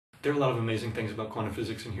There are a lot of amazing things about quantum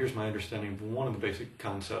physics, and here's my understanding of one of the basic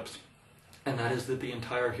concepts, and that is that the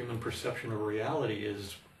entire human perception of reality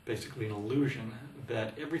is basically an illusion,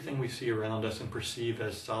 that everything we see around us and perceive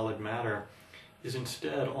as solid matter is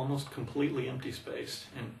instead almost completely empty space,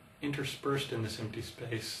 and interspersed in this empty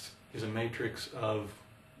space is a matrix of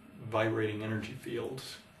vibrating energy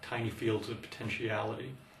fields, tiny fields of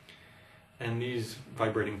potentiality. And these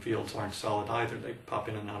vibrating fields aren't solid either, they pop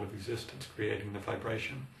in and out of existence, creating the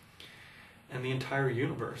vibration. And the entire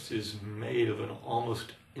universe is made of an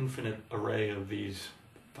almost infinite array of these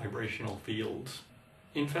vibrational fields.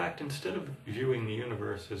 In fact, instead of viewing the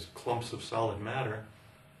universe as clumps of solid matter,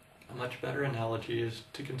 a much better analogy is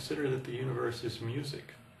to consider that the universe is music.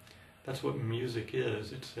 That's what music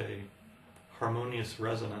is. It's a harmonious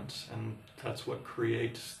resonance, and that's what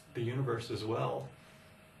creates the universe as well.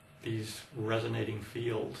 These resonating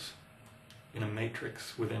fields in a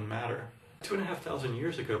matrix within matter. 2,500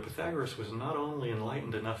 years ago, Pythagoras was not only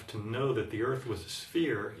enlightened enough to know that the Earth was a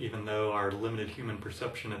sphere, even though our limited human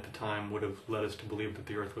perception at the time would have led us to believe that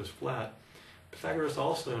the Earth was flat. Pythagoras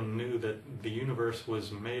also knew that the universe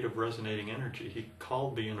was made of resonating energy. He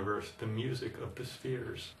called the universe the music of the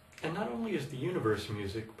spheres. And not only is the universe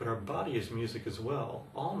music, but our body is music as well.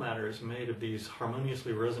 All matter is made of these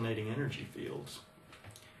harmoniously resonating energy fields.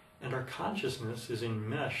 And our consciousness is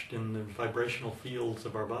enmeshed in the vibrational fields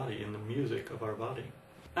of our body, in the music of our body.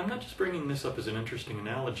 I'm not just bringing this up as an interesting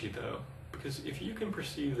analogy, though, because if you can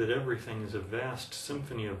perceive that everything is a vast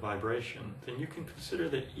symphony of vibration, then you can consider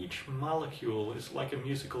that each molecule is like a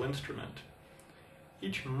musical instrument.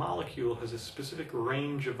 Each molecule has a specific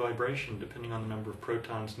range of vibration depending on the number of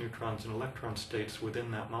protons, neutrons, and electron states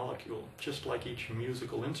within that molecule, just like each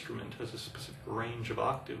musical instrument has a specific range of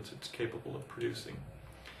octaves it's capable of producing.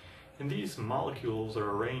 And these molecules are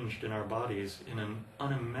arranged in our bodies in an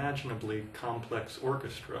unimaginably complex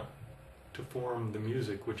orchestra to form the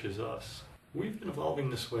music which is us. We've been evolving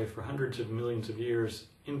this way for hundreds of millions of years,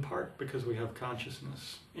 in part because we have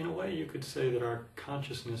consciousness. In a way, you could say that our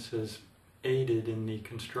consciousness has aided in the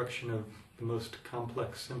construction of the most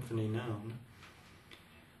complex symphony known.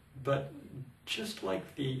 But just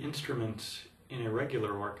like the instruments in a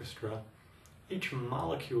regular orchestra, each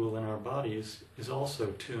molecule in our bodies is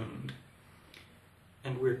also tuned.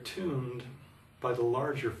 And we're tuned by the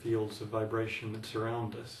larger fields of vibration that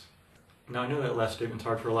surround us. Now, I know that last statement's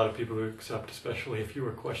hard for a lot of people to accept, especially if you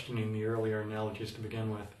were questioning the earlier analogies to begin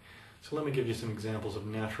with. So let me give you some examples of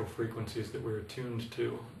natural frequencies that we're attuned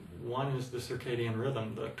to. One is the circadian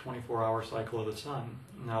rhythm, the 24-hour cycle of the sun.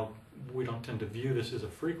 Now, we don't tend to view this as a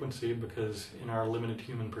frequency because in our limited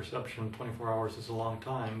human perception, 24 hours is a long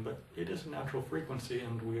time, but it is a natural frequency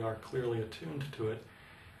and we are clearly attuned to it.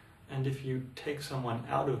 And if you take someone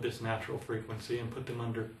out of this natural frequency and put them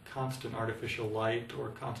under constant artificial light or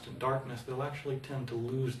constant darkness, they'll actually tend to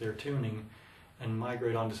lose their tuning and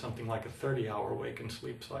migrate onto something like a 30-hour wake and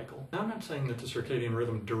sleep cycle. Now, I'm not saying that the circadian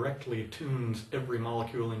rhythm directly attunes every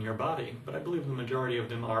molecule in your body, but I believe the majority of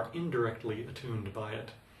them are indirectly attuned by it.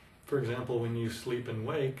 For example, when you sleep and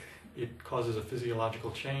wake, it causes a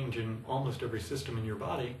physiological change in almost every system in your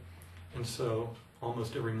body, and so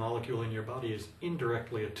almost every molecule in your body is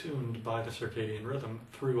indirectly attuned by the circadian rhythm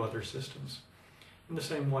through other systems. In the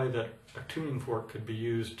same way that a tuning fork could be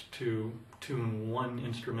used to tune one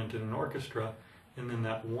instrument in an orchestra, and then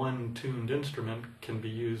that one tuned instrument can be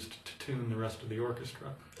used to tune the rest of the orchestra.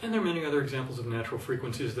 And there are many other examples of natural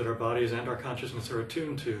frequencies that our bodies and our consciousness are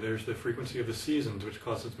attuned to. There's the frequency of the seasons, which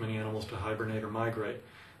causes many animals to hibernate or migrate.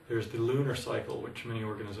 There's the lunar cycle, which many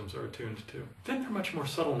organisms are attuned to. Then there are much more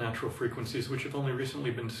subtle natural frequencies which have only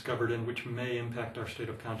recently been discovered and which may impact our state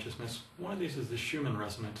of consciousness. One of these is the Schumann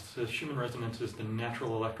resonance. The Schumann resonance is the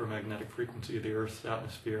natural electromagnetic frequency of the Earth's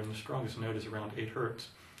atmosphere, and the strongest note is around 8 Hertz.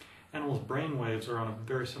 Animals' brain waves are on a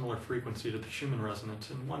very similar frequency to the Schumann resonance,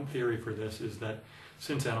 and one theory for this is that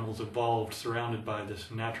since animals evolved surrounded by this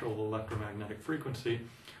natural electromagnetic frequency,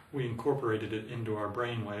 we incorporated it into our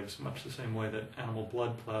brain waves, much the same way that animal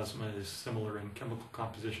blood plasma is similar in chemical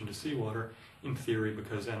composition to seawater, in theory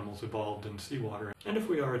because animals evolved in seawater. And if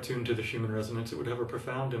we are attuned to the Schumann resonance, it would have a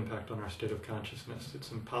profound impact on our state of consciousness.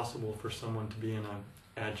 It's impossible for someone to be in an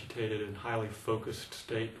agitated and highly focused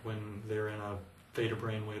state when they're in a theta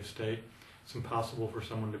brainwave state. It's impossible for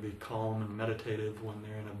someone to be calm and meditative when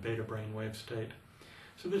they're in a beta brainwave state.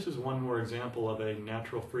 So this is one more example of a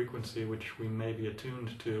natural frequency which we may be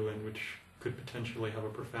attuned to and which could potentially have a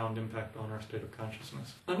profound impact on our state of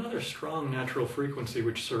consciousness. Another strong natural frequency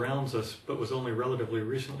which surrounds us but was only relatively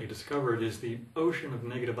recently discovered is the ocean of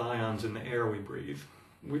negative ions in the air we breathe.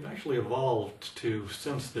 We've actually evolved to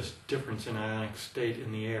sense this difference in ionic state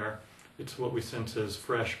in the air. It's what we sense as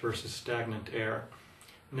fresh versus stagnant air.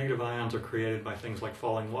 Negative ions are created by things like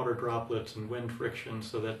falling water droplets and wind friction,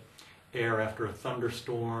 so that air after a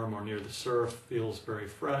thunderstorm or near the surf feels very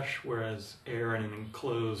fresh, whereas air in an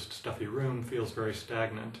enclosed, stuffy room feels very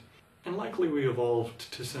stagnant. And likely we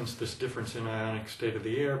evolved to sense this difference in ionic state of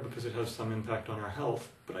the air because it has some impact on our health,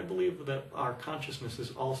 but I believe that our consciousness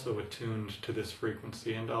is also attuned to this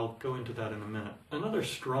frequency, and I'll go into that in a minute. Another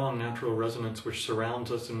strong natural resonance which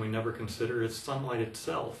surrounds us and we never consider is sunlight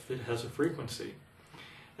itself. It has a frequency.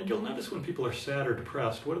 And you'll notice when people are sad or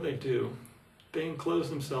depressed, what do? They enclose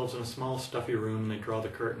themselves in a small stuffy room and they draw the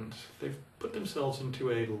curtains. They've put themselves into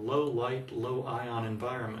a low light, low ion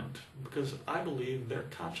environment because I believe their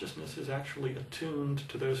consciousness is actually attuned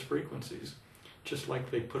to those frequencies. Just like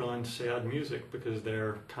they put on sad music because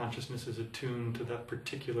their consciousness is attuned to that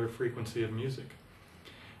particular frequency of music.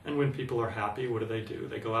 And when people are happy, what do?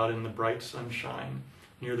 They go out in the bright sunshine,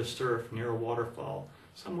 near the surf, near a waterfall,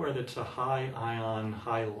 somewhere that's a high ion,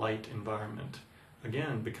 high light environment.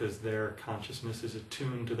 Again, because their consciousness is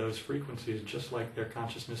attuned to those frequencies, just like their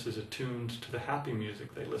consciousness is attuned to the happy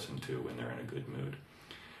music they listen to when they're in a good mood.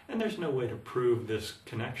 And there's no way to prove this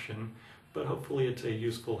connection, but hopefully it's a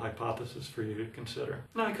useful hypothesis for you to consider.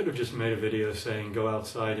 Now, I could have just made a video saying go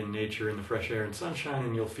outside in nature in the fresh air and sunshine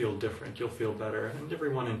and you'll feel different, you'll feel better, and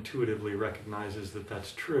everyone intuitively recognizes that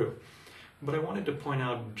that's true. But I wanted to point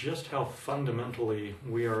out just how fundamentally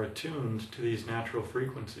we are attuned to these natural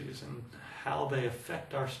frequencies and how they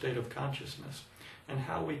affect our state of consciousness, and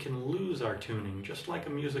how we can lose our tuning, just like a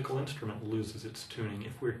musical instrument loses its tuning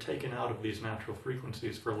if we're taken out of these natural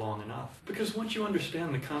frequencies for long enough. Because once you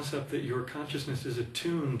understand the concept that your consciousness is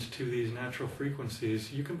attuned to these natural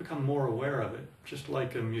frequencies, you can become more aware of it, just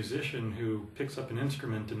like a musician who picks up an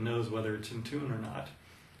instrument and knows whether it's in tune or not.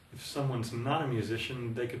 If someone's not a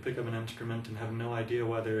musician, they could pick up an instrument and have no idea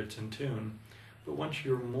whether it's in tune. But once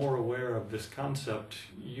you're more aware of this concept,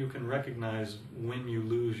 you can recognize when you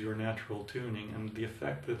lose your natural tuning and the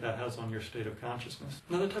effect that that has on your state of consciousness.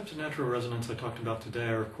 Now, the types of natural resonance I talked about today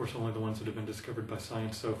are, of course, only the ones that have been discovered by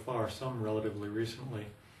science so far, some relatively recently.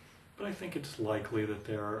 But I think it's likely that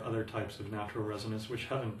there are other types of natural resonance which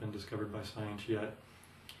haven't been discovered by science yet.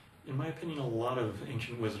 In my opinion, a lot of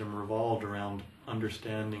ancient wisdom revolved around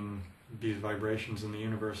understanding these vibrations in the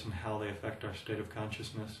universe and how they affect our state of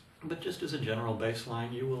consciousness. But just as a general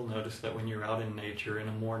baseline, you will notice that when you're out in nature in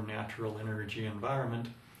a more natural energy environment,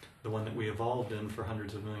 the one that we evolved in for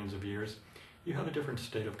hundreds of millions of years, you have a different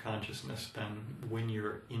state of consciousness than when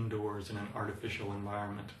you're indoors in an artificial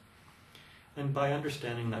environment. And by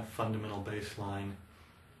understanding that fundamental baseline,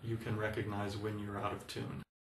 you can recognize when you're out of tune.